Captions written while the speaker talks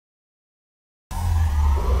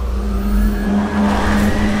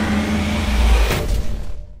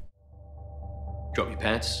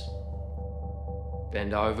pants.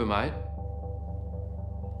 Bend over, mate.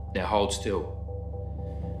 Now hold still.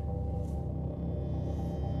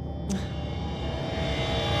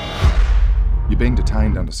 You're being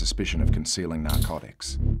detained under suspicion of concealing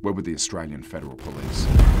narcotics. We're with the Australian Federal Police.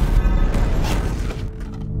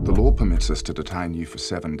 The law permits us to detain you for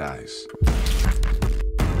 7 days.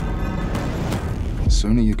 The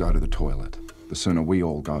sooner you go to the toilet, the sooner we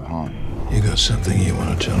all go home. You got something you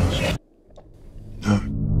want to tell us? No.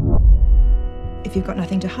 If you've got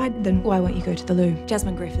nothing to hide, then why won't you go to the loo?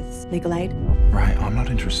 Jasmine Griffiths, Legal Aid. Ray, I'm not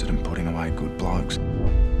interested in putting away good blokes.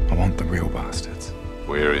 I want the real bastards.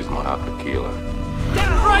 Where is my upper keeler? Get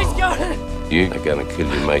it, Ray's got it! You are gonna kill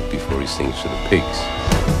your mate before he sings to the pigs.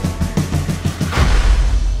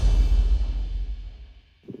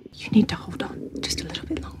 You need to hold on just a little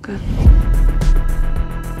bit longer.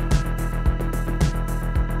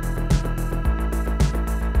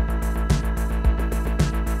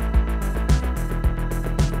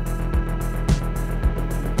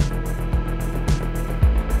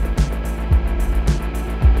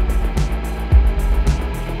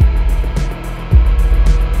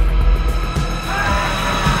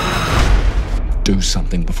 Do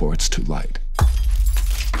something before it's too late.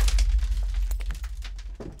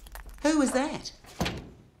 Who was that?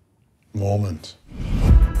 Mormons.